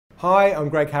Hi, I'm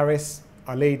Greg Harris.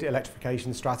 I lead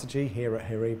electrification strategy here at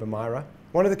HORIBA MIRA.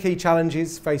 One of the key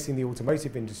challenges facing the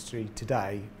automotive industry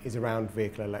today is around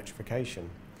vehicle electrification.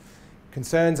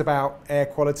 Concerns about air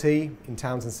quality in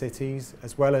towns and cities,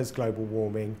 as well as global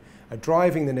warming, are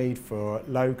driving the need for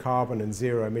low carbon and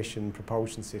zero emission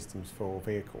propulsion systems for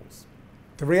vehicles.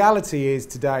 The reality is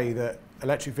today that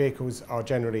electric vehicles are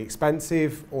generally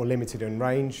expensive or limited in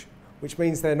range, which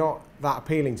means they're not that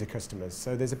appealing to customers.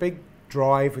 So there's a big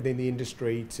drive within the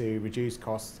industry to reduce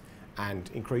costs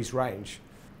and increase range.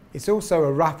 It's also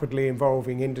a rapidly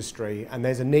evolving industry, and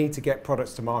there's a need to get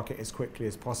products to market as quickly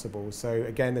as possible. So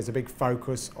again, there's a big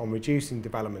focus on reducing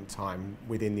development time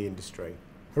within the industry.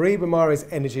 HORIBA MIRA's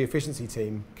energy efficiency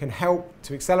team can help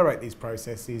to accelerate these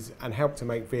processes and help to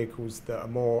make vehicles that are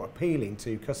more appealing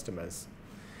to customers.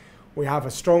 We have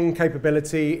a strong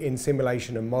capability in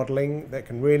simulation and modelling that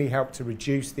can really help to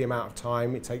reduce the amount of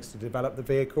time it takes to develop the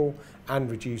vehicle and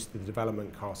reduce the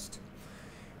development cost.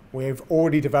 We've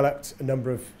already developed a number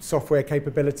of software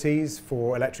capabilities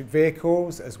for electric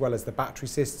vehicles, as well as the battery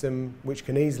system, which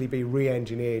can easily be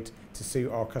re-engineered to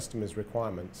suit our customers'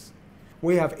 requirements.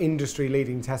 We have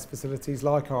industry-leading test facilities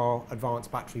like our Advanced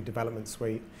Battery Development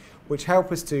Suite, which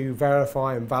help us to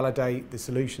verify and validate the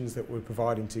solutions that we're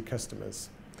providing to customers.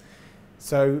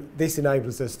 So this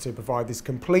enables us to provide this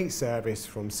complete service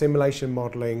from simulation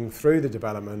modelling through the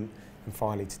development and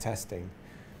finally to testing.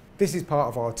 This is part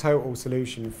of our total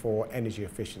solution for energy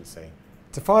efficiency.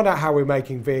 To find out how we're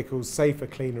making vehicles safer,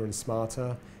 cleaner and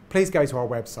smarter, please go to our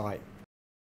website.